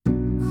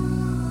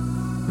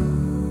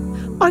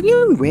Are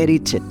you ready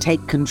to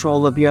take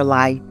control of your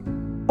life?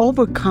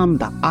 Overcome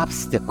the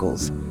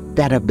obstacles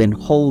that have been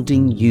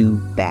holding you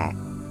back.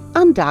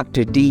 I'm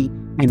Dr. D,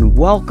 and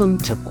welcome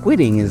to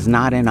Quitting is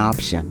Not an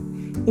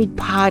Option, a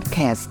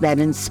podcast that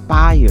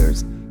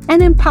inspires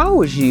and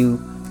empowers you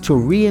to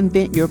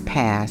reinvent your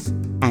past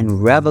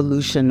and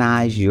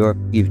revolutionize your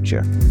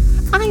future.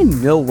 I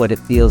know what it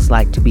feels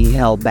like to be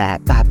held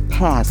back by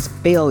past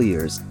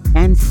failures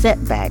and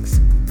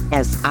setbacks,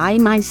 as I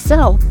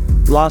myself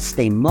lost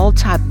a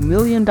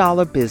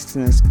multi-million-dollar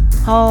business,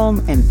 home,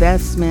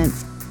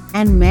 investments,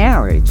 and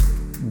marriage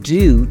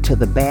due to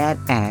the bad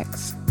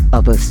acts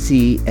of a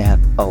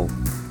CFO.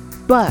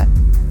 But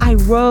I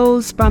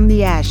rose from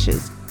the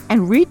ashes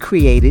and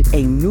recreated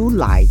a new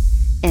life,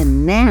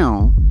 and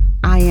now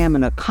I am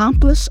an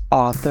accomplished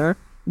author,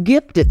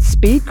 gifted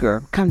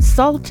speaker,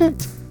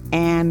 consultant,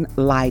 and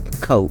life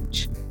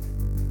coach.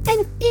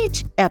 In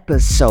each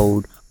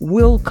episode,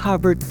 we'll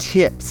cover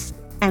tips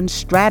and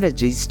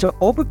strategies to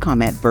overcome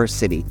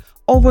adversity,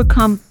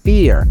 overcome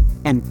fear,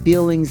 and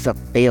feelings of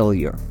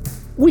failure.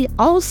 We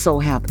also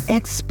have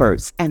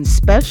experts and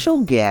special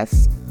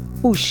guests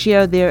who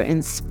share their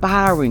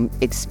inspiring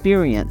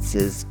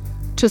experiences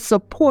to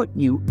support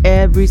you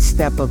every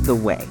step of the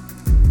way.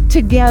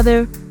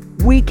 Together,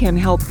 we can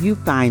help you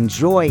find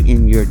joy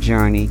in your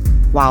journey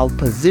while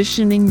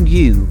positioning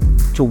you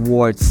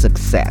towards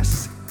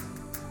success.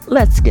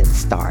 Let's get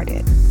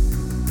started.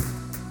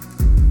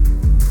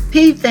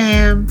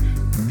 P-Fam,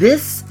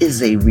 this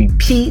is a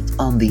repeat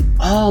on the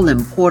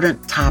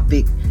all-important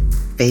topic,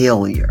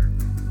 failure.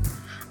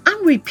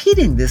 I'm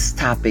repeating this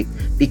topic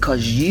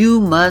because you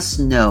must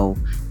know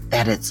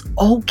that it's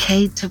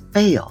okay to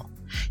fail.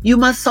 You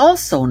must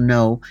also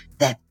know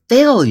that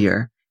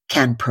failure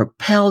can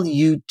propel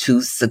you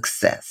to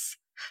success.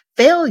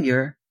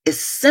 Failure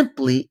is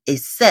simply a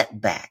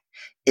setback.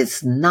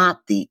 It's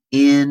not the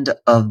end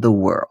of the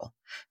world.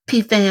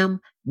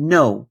 P-Fam,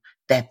 know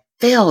that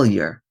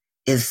failure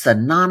is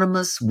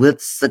synonymous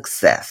with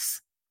success.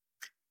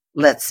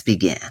 Let's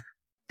begin.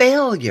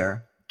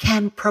 Failure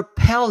can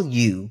propel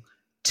you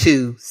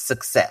to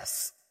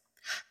success.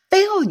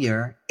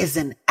 Failure is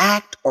an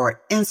act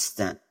or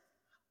instant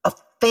of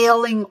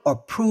failing or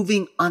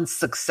proving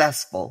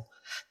unsuccessful.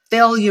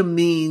 Failure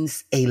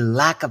means a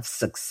lack of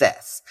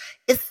success.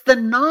 It's the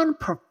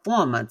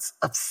non-performance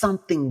of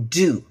something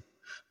due,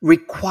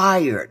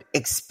 required,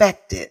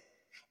 expected,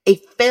 a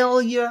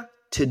failure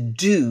to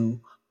do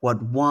what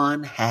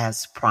one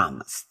has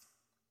promised.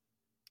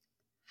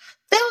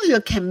 Failure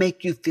can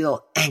make you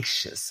feel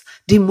anxious,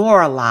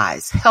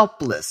 demoralized,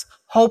 helpless,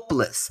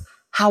 hopeless.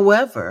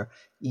 However,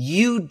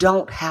 you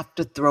don't have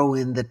to throw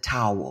in the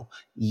towel.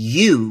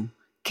 You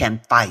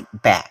can fight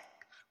back.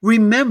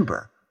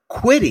 Remember,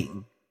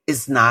 quitting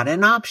is not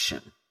an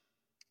option.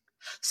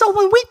 So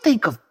when we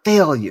think of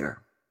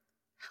failure,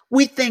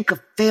 we think of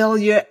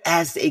failure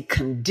as a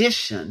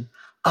condition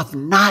of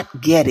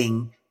not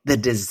getting the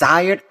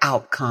desired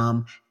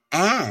outcome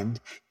and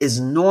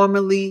is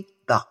normally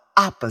the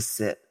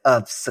opposite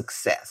of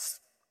success.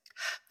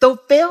 Though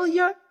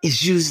failure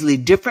is usually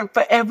different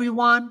for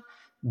everyone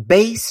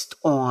based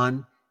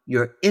on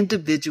your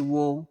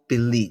individual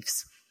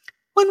beliefs.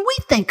 When we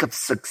think of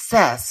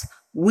success,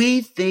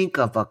 we think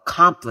of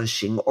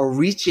accomplishing or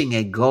reaching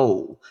a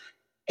goal,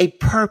 a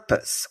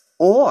purpose,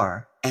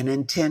 or an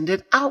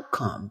intended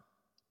outcome.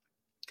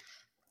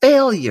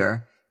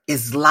 Failure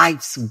is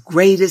life's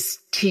greatest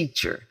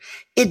teacher.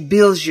 It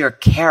builds your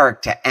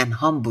character and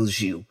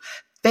humbles you.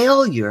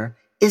 Failure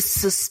is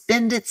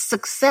suspended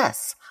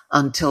success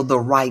until the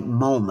right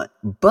moment.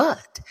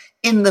 But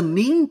in the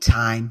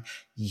meantime,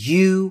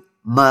 you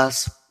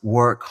must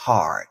work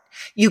hard.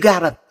 You got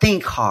to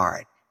think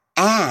hard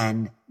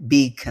and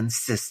be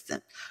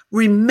consistent.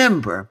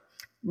 Remember,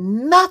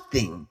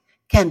 nothing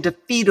can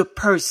defeat a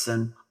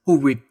person who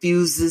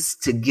refuses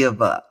to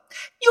give up.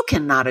 You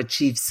cannot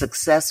achieve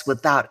success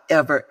without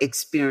ever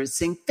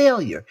experiencing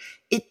failure.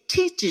 It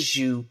teaches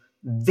you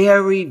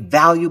very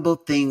valuable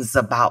things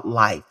about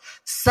life,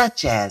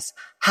 such as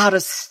how to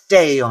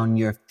stay on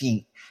your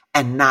feet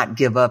and not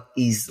give up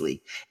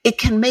easily. It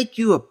can make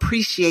you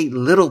appreciate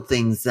little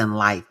things in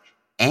life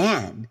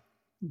and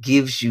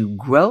gives you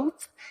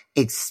growth,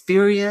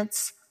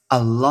 experience,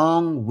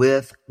 along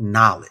with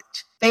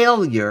knowledge.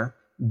 Failure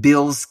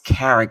builds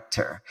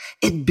character.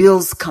 It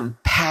builds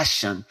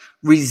compassion,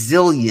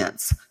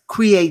 resilience,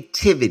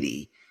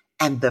 creativity,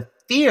 and the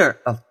fear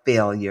of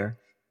failure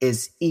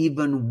is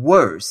even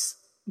worse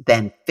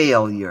than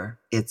failure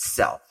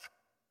itself.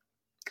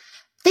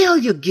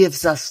 Failure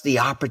gives us the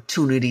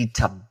opportunity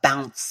to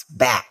bounce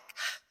back,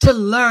 to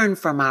learn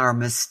from our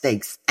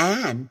mistakes,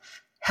 and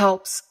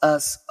helps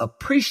us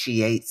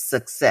appreciate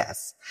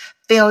success.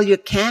 Failure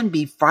can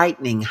be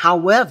frightening.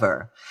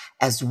 However,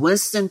 as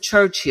Winston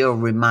Churchill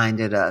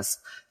reminded us,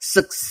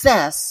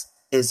 success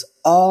is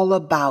all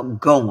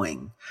about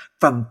going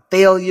from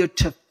failure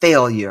to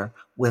failure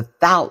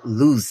without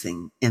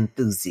losing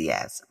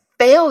enthusiasm.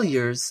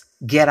 Failures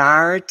get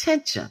our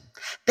attention.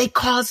 They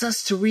cause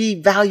us to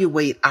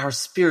reevaluate our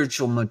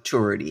spiritual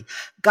maturity.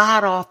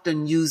 God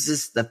often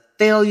uses the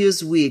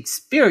failures we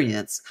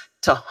experience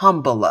to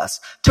humble us,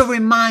 to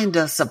remind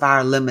us of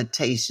our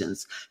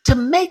limitations, to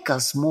make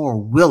us more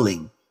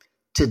willing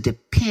to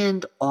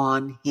depend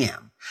on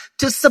Him,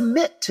 to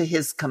submit to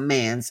His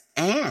commands,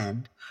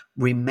 and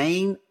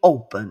remain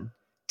open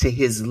to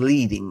His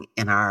leading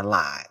in our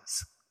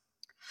lives.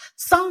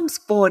 Psalms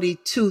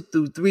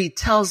 42-3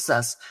 tells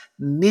us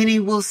many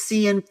will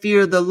see and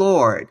fear the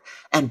Lord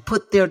and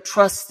put their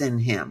trust in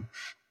Him.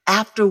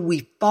 After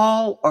we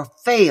fall or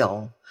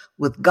fail,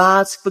 with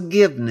God's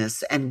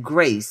forgiveness and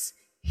grace,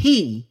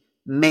 He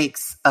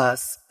makes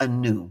us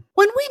anew.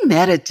 When we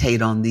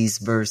meditate on these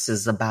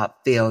verses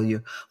about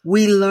failure,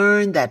 we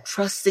learn that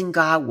trusting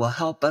God will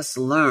help us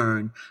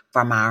learn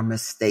from our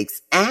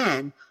mistakes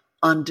and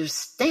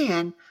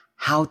understand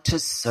how to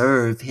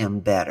serve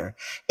Him better.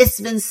 It's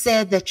been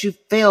said that you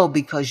fail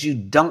because you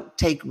don't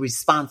take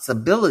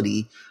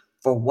responsibility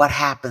for what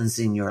happens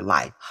in your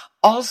life,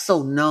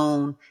 also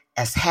known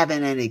as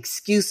having an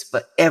excuse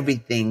for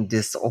everything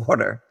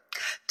disorder.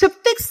 To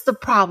fix the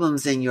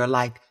problems in your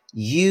life,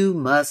 you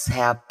must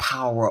have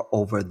power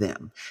over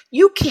them.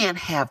 You can't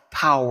have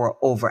power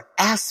over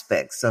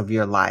aspects of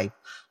your life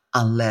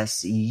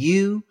unless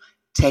you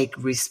take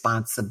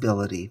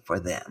responsibility for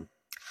them.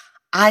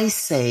 I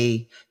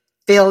say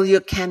failure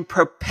can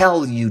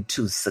propel you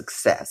to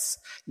success.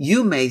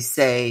 You may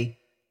say,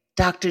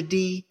 Dr.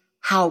 D,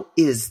 how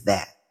is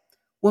that?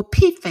 Well,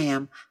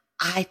 PFAM,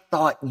 I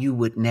thought you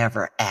would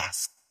never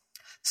ask.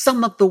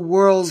 Some of the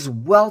world's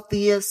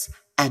wealthiest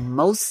and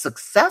most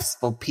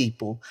successful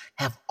people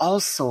have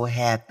also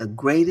had the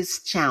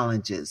greatest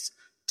challenges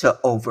to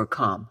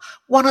overcome.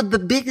 One of the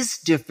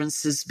biggest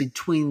differences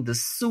between the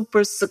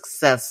super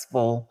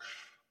successful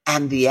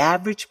and the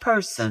average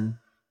person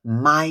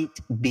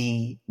might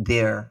be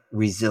their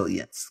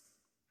resilience.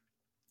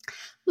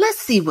 Let's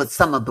see what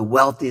some of the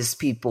wealthiest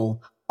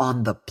people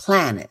on the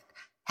planet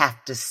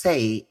have to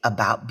say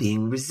about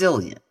being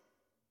resilient.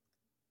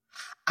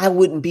 I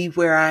wouldn't be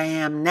where I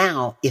am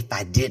now if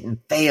I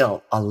didn't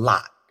fail a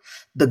lot.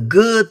 The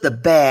good, the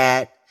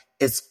bad,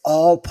 it's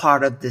all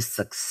part of the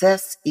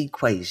success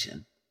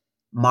equation.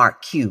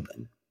 Mark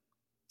Cuban.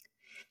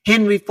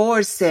 Henry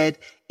Ford said,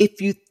 if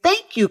you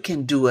think you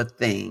can do a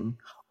thing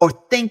or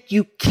think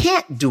you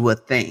can't do a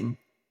thing,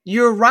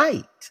 you're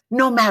right.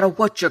 No matter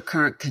what your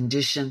current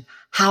condition,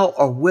 how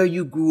or where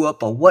you grew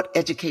up, or what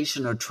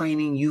education or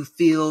training you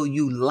feel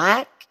you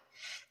lack,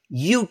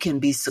 you can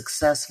be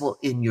successful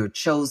in your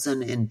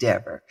chosen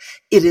endeavor.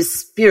 It is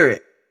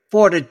spirit,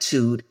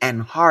 fortitude,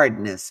 and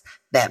hardness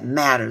that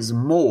matters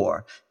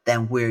more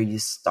than where you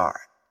start.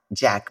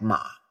 Jack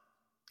Ma.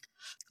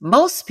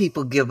 Most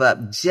people give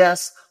up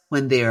just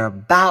when they're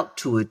about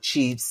to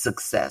achieve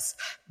success.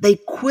 They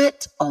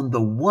quit on the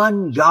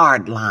 1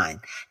 yard line.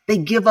 They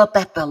give up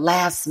at the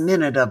last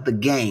minute of the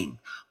game,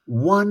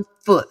 1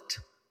 foot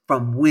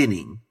from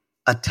winning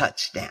a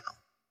touchdown.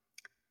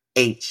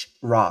 H.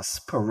 Ross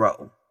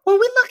Perot. When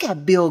we look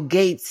at Bill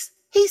Gates,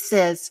 he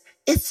says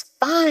it's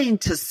fine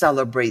to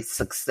celebrate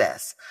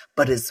success,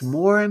 but it's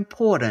more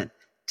important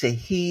to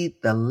heed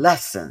the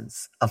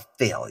lessons of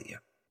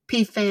failure.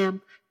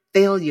 PFAM,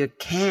 failure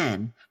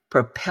can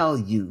propel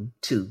you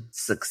to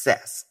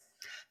success.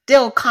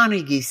 Dale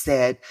Carnegie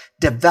said,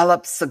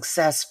 develop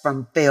success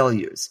from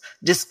failures.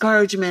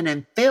 Discouragement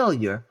and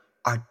failure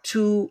are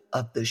 2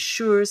 of the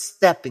sure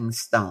stepping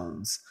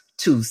stones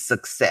to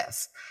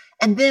success.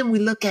 And then we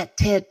look at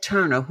Ted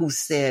Turner, who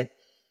said,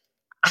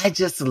 I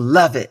just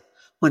love it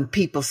when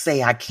people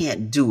say I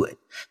can't do it.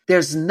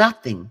 There's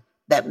nothing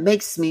that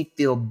makes me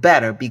feel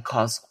better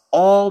because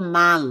all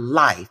my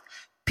life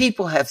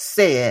people have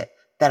said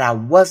that I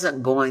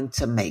wasn't going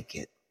to make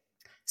it.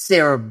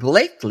 Sarah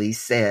Blakely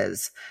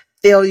says,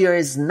 failure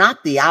is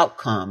not the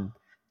outcome.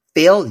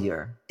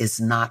 Failure is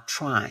not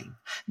trying.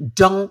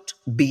 Don't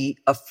be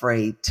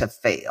afraid to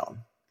fail.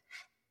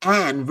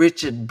 And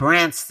Richard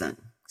Branson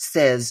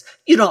says,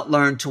 you don't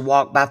learn to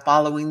walk by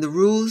following the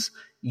rules.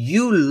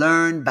 You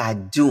learn by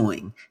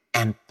doing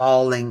and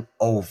falling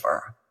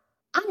over.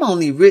 I'm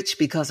only rich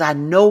because I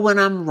know when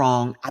I'm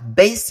wrong. I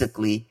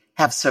basically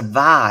have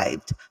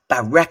survived by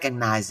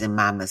recognizing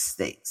my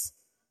mistakes.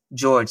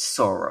 George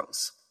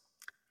Soros.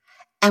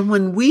 And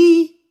when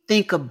we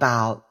think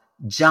about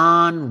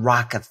John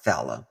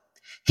Rockefeller,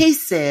 he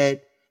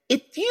said,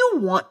 if you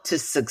want to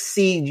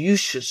succeed, you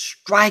should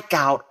strike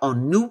out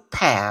on new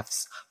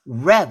paths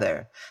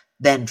rather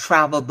than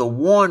travel the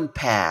worn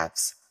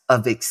paths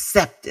of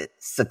accepted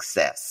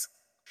success.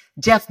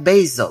 Jeff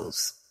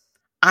Bezos.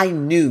 I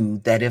knew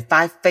that if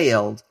I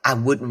failed, I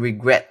wouldn't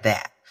regret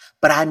that.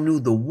 But I knew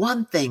the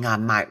one thing I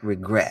might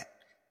regret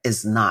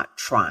is not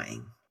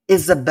trying.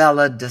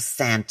 Isabella dos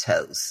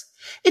Santos.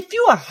 If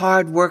you are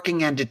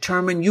hardworking and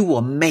determined, you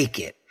will make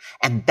it.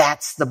 And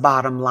that's the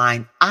bottom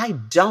line. I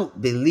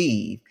don't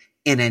believe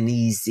in an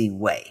easy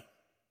way.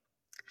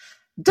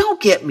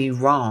 Don't get me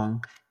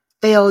wrong.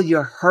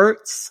 Failure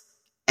hurts,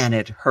 and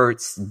it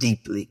hurts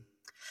deeply.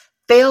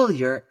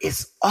 Failure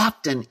is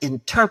often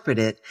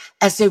interpreted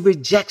as a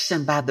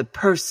rejection by the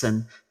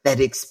person that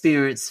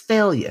experienced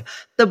failure.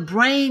 The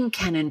brain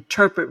can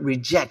interpret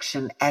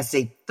rejection as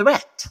a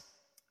threat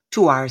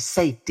to our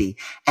safety,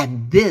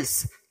 and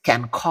this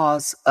can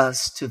cause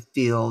us to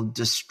feel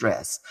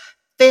distress.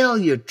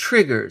 Failure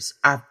triggers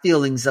our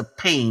feelings of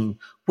pain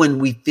when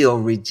we feel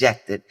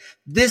rejected.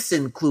 This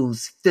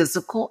includes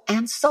physical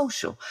and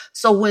social.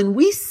 So when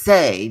we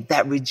say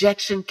that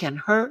rejection can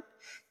hurt,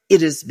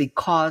 it is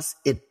because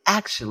it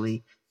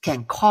actually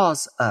can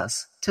cause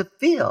us to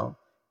feel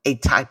a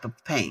type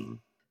of pain.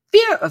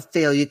 Fear of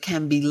failure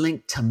can be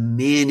linked to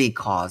many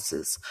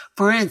causes.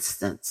 For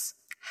instance,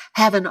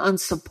 having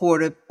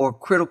unsupportive or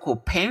critical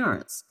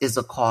parents is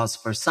a cause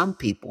for some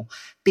people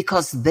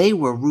because they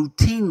were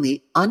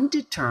routinely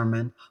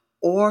undetermined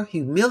or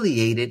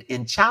humiliated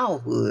in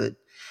childhood.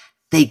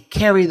 They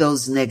carry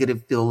those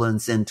negative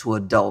feelings into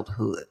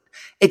adulthood.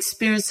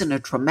 Experiencing a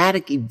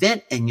traumatic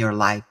event in your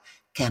life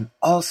can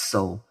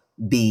also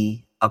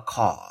be a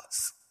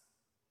cause.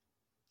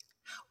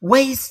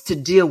 Ways to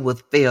deal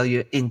with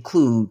failure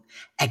include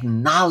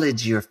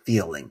acknowledge your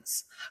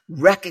feelings,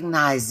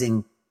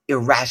 recognizing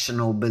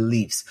irrational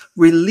beliefs,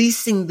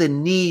 releasing the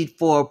need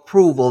for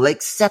approval,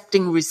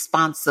 accepting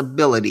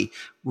responsibility,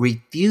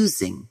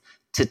 refusing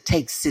to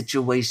take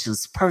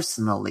situations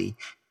personally,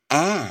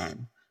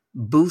 and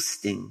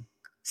boosting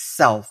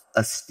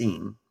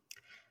self-esteem.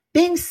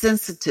 Being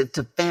sensitive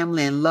to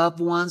family and loved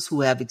ones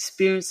who have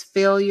experienced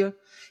failure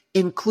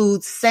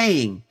includes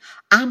saying,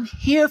 I'm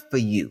here for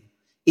you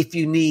if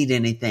you need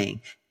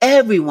anything.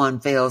 Everyone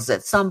fails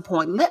at some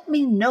point. Let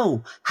me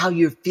know how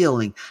you're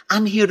feeling.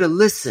 I'm here to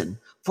listen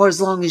for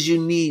as long as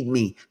you need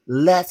me.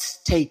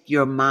 Let's take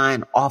your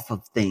mind off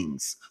of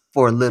things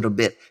for a little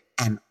bit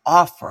and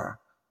offer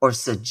or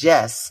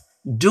suggest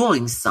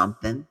doing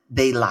something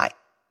they like.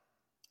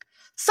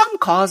 Some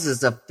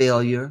causes of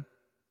failure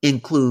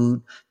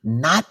include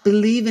not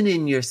believing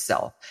in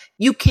yourself.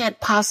 You can't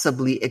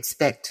possibly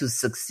expect to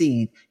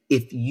succeed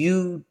if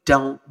you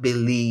don't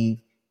believe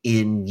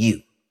in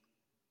you.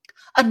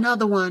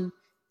 Another one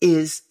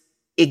is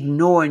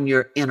ignoring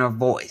your inner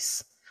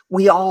voice.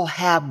 We all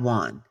have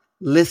one.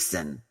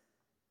 Listen.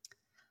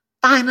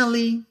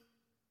 Finally,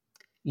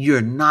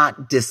 you're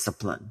not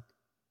disciplined.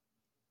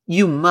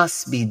 You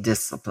must be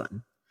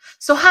disciplined.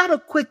 So how to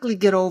quickly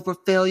get over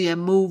failure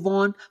and move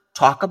on?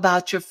 Talk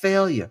about your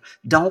failure.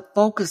 Don't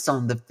focus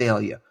on the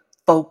failure.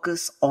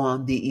 Focus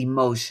on the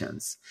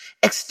emotions.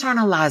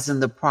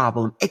 Externalizing the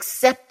problem,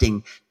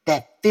 accepting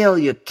that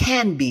failure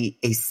can be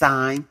a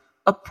sign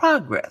of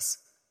progress.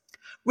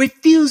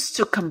 Refuse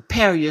to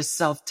compare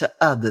yourself to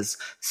others.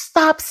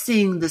 Stop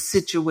seeing the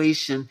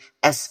situation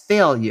as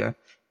failure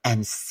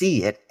and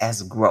see it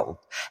as growth.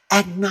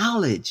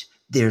 Acknowledge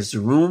there's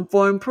room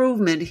for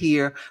improvement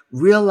here.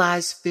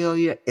 Realize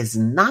failure is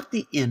not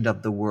the end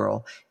of the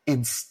world.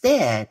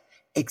 Instead,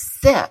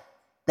 accept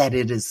that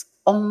it is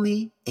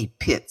only a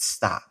pit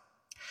stop.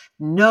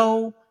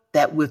 Know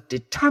that with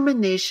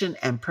determination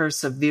and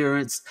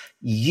perseverance,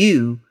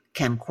 you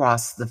can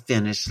cross the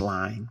finish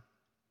line.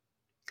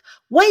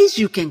 Ways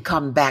you can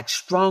come back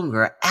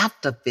stronger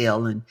after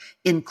failing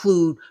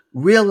include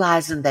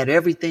realizing that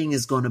everything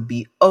is going to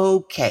be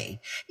okay.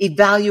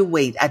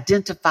 Evaluate,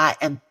 identify,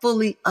 and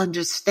fully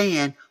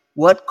understand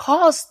what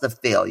caused the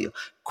failure.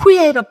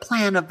 Create a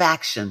plan of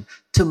action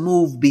to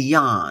move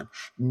beyond.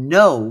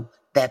 Know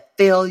that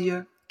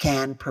failure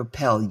can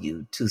propel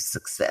you to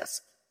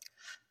success.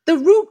 The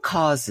root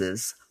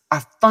causes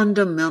are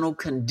fundamental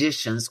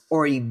conditions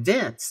or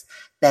events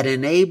that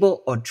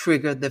enable or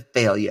trigger the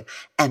failure,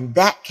 and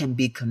that can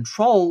be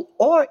controlled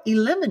or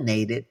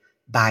eliminated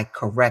by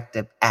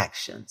corrective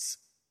actions.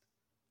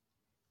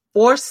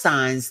 4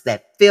 signs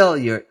that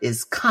failure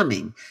is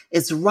coming.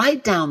 It's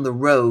right down the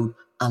road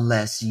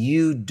unless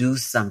you do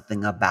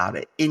something about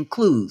it.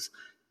 Includes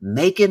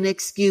making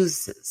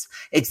excuses,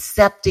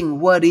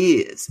 accepting what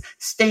is,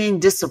 staying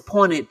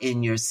disappointed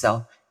in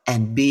yourself,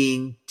 and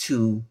being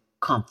too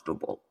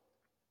comfortable.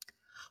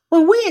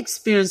 When we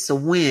experience a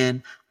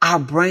win, our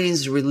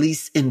brains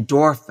release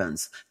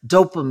endorphins,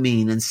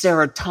 dopamine, and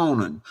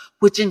serotonin,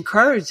 which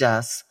encourage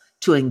us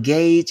to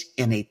engage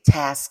in a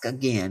task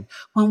again.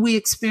 When we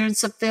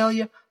experience a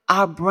failure,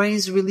 our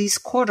brains release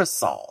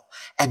cortisol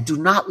and do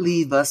not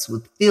leave us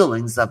with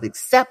feelings of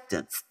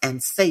acceptance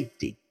and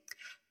safety.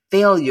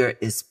 Failure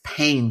is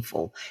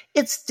painful.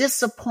 It's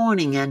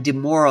disappointing and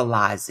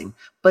demoralizing.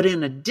 But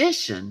in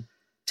addition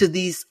to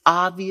these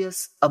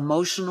obvious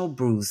emotional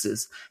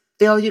bruises,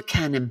 failure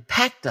can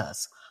impact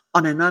us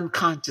on an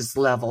unconscious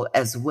level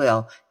as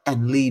well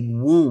and leave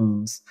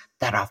wounds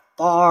that are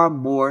far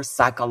more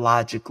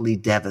psychologically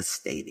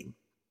devastating.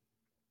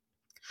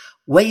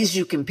 Ways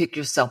you can pick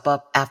yourself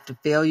up after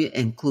failure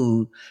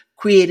include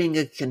creating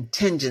a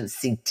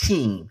contingency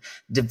team,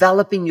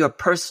 developing your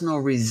personal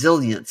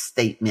resilience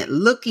statement,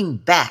 looking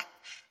back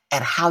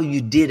at how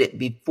you did it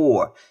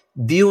before,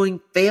 viewing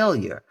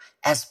failure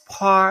as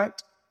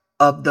part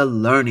of the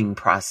learning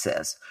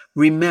process.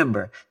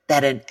 Remember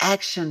that an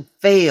action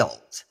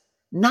failed,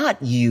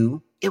 not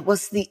you. It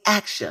was the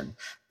action.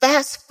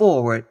 Fast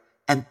forward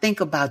and think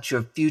about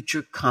your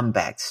future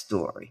comeback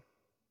story.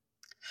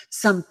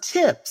 Some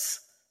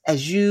tips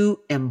as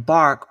you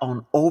embark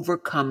on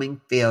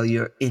overcoming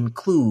failure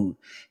include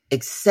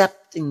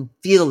accepting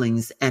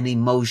feelings and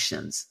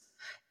emotions.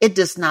 It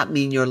does not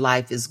mean your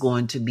life is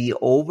going to be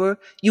over.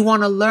 You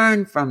want to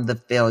learn from the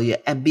failure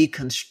and be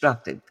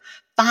constructive.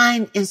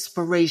 Find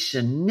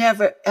inspiration.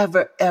 Never,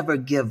 ever, ever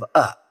give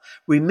up.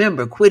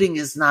 Remember, quitting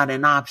is not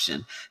an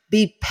option.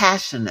 Be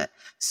passionate.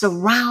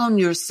 Surround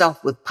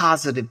yourself with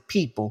positive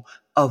people.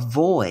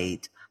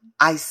 Avoid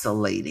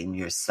isolating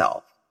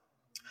yourself.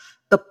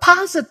 The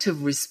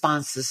positive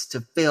responses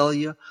to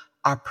failure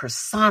are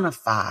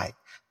personified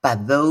by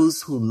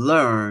those who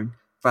learn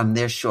from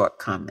their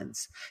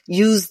shortcomings,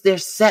 use their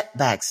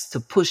setbacks to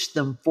push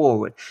them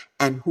forward,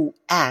 and who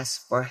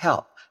ask for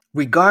help.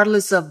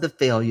 Regardless of the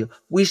failure,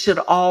 we should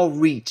all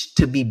reach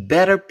to be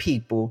better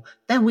people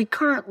than we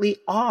currently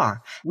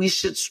are. We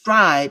should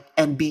strive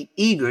and be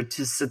eager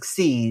to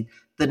succeed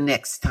the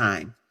next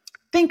time.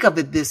 Think of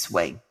it this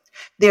way.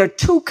 There are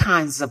two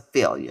kinds of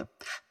failure.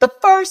 The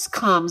first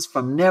comes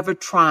from never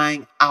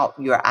trying out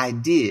your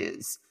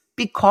ideas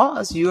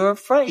because you're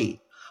afraid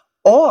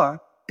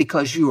or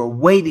because you are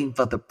waiting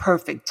for the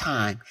perfect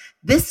time.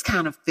 This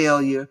kind of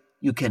failure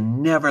you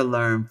can never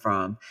learn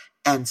from,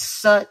 and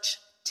such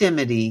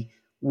timidity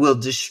will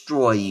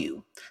destroy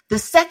you. The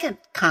second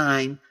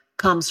kind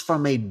comes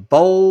from a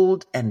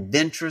bold and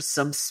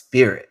venturesome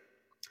spirit.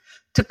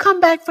 To come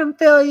back from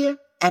failure,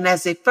 and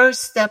as a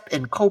first step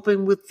in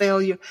coping with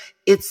failure,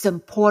 it's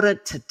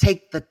important to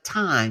take the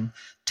time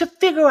to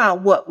figure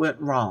out what went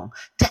wrong,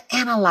 to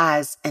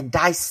analyze and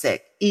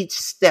dissect each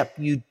step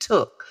you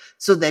took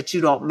so that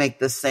you don't make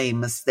the same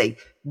mistake.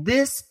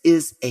 This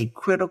is a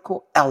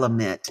critical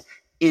element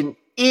in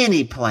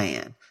any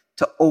plan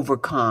to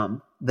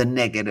overcome the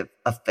negative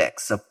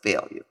effects of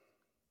failure.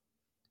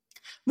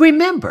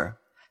 Remember,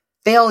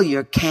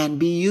 failure can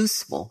be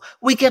useful.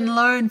 We can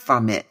learn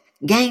from it,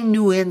 gain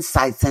new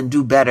insights, and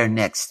do better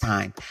next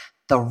time.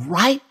 The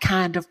right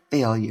kind of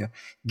failure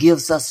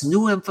gives us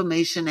new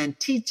information and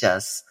teach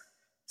us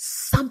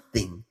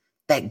something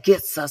that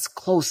gets us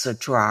closer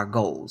to our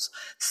goals.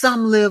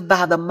 Some live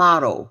by the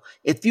motto,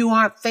 if you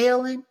aren't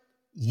failing,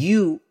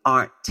 you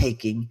aren't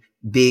taking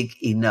big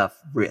enough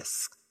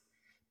risks.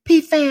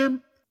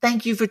 PFAM,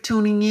 thank you for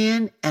tuning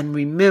in, and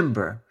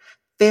remember,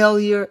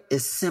 failure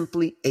is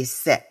simply a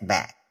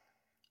setback.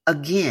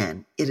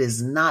 Again, it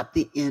is not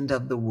the end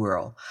of the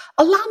world.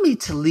 Allow me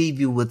to leave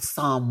you with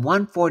Psalm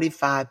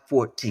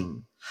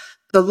 145:14.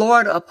 The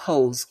Lord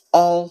upholds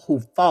all who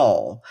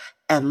fall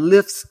and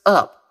lifts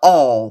up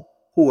all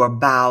who are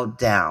bowed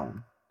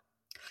down.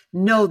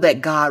 Know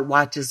that God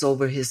watches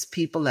over his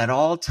people at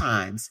all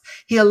times.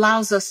 He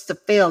allows us to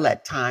fail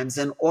at times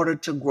in order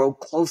to grow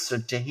closer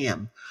to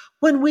him.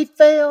 When we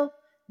fail,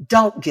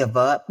 don't give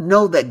up.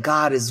 Know that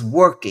God is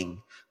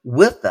working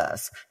with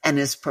us and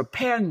is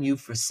preparing you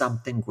for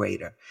something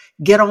greater.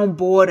 Get on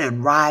board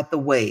and ride the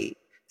wave.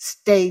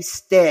 Stay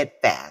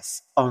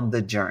steadfast on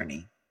the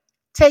journey.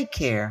 Take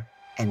care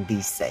and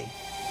be safe.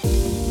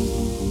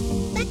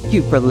 Thank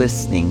you for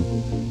listening.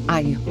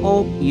 I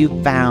hope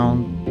you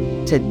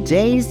found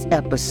today's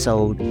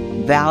episode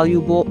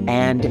valuable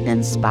and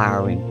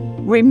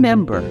inspiring.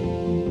 Remember,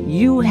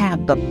 you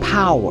have the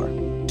power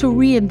to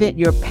reinvent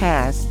your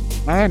past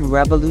and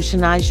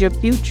revolutionize your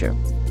future.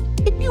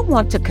 If you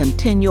want to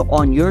continue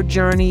on your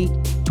journey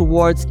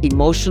towards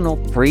emotional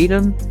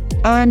freedom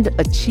and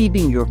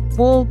achieving your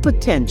full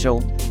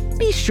potential,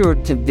 be sure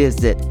to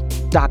visit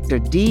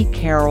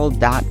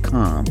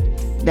drdcarroll.com.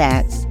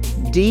 That's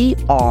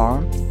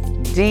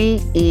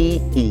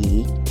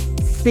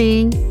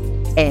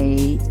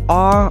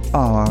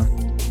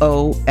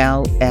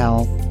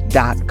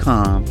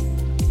DRDECARROLL.com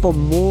for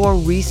more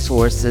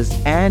resources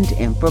and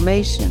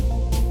information.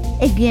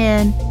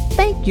 Again,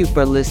 thank you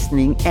for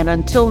listening, and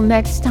until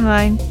next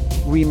time,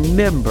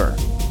 remember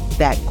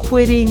that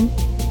quitting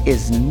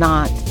is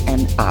not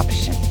an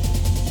option.